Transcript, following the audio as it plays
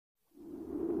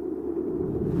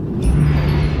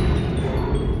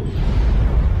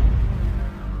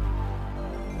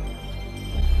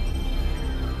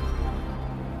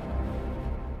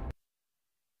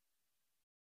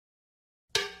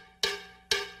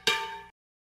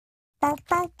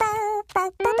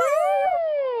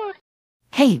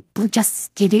Hey, Blue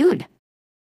just skidooed.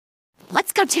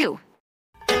 Let's go too.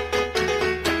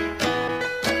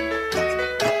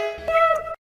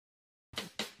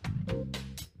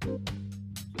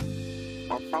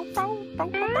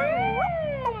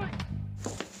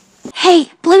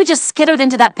 Hey, Blue just skidooed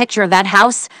into that picture of that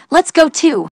house. Let's go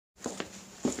too.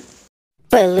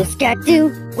 Blue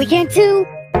skidoo, we can too.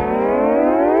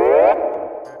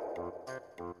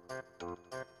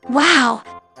 Wow.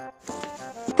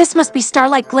 This must be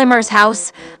Starlight Glimmer's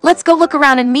house. Let's go look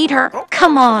around and meet her.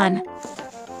 Come on.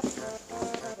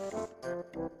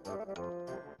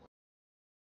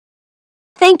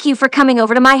 Thank you for coming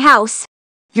over to my house.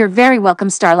 You're very welcome,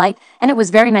 Starlight, and it was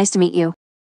very nice to meet you.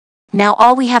 Now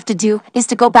all we have to do is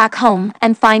to go back home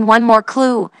and find one more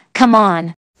clue. Come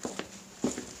on.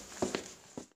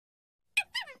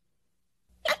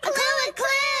 A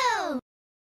clue!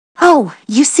 Oh,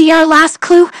 you see our last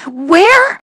clue?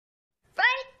 Where?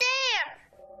 Right there!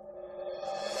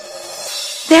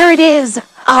 There it is,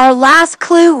 our last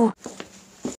clue.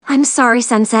 I'm sorry,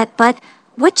 Sunset, but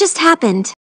what just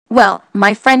happened? Well,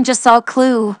 my friend just saw a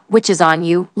clue, which is on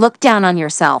you. Look down on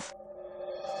yourself.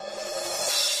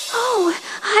 Oh,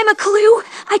 I'm a clue.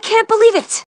 I can't believe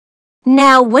it.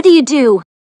 Now, what do you do?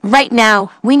 Right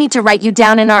now, we need to write you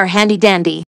down in our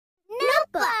handy-dandy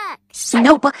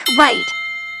notebook, right.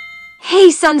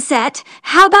 Hey, Sunset,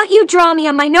 how about you draw me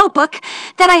on my notebook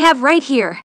that I have right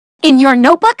here? In your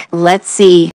notebook? Let's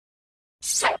see.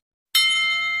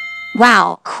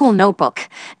 Wow, cool notebook.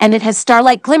 And it has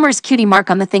Starlight Glimmer's cutie mark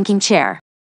on the thinking chair.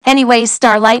 Anyway,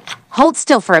 Starlight, hold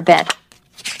still for a bit.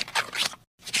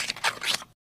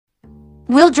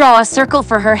 We'll draw a circle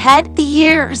for her head, the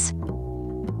ears,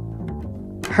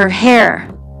 her hair,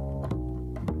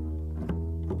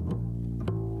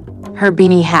 her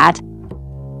beanie hat,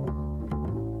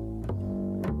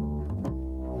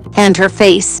 and her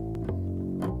face.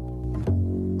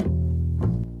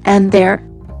 And there,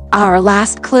 our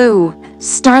last clue,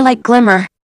 Starlight Glimmer.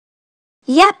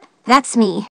 Yep, that's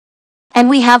me. And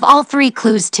we have all 3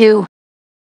 clues too.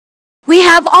 We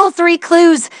have all 3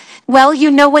 clues. Well,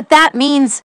 you know what that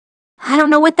means. I don't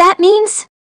know what that means.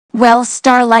 Well,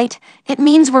 Starlight, it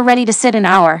means we're ready to sit in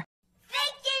our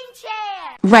Thinking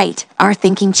chair! right, our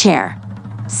thinking chair.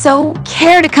 So,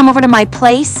 care to come over to my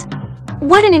place?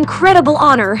 What an incredible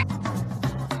honor.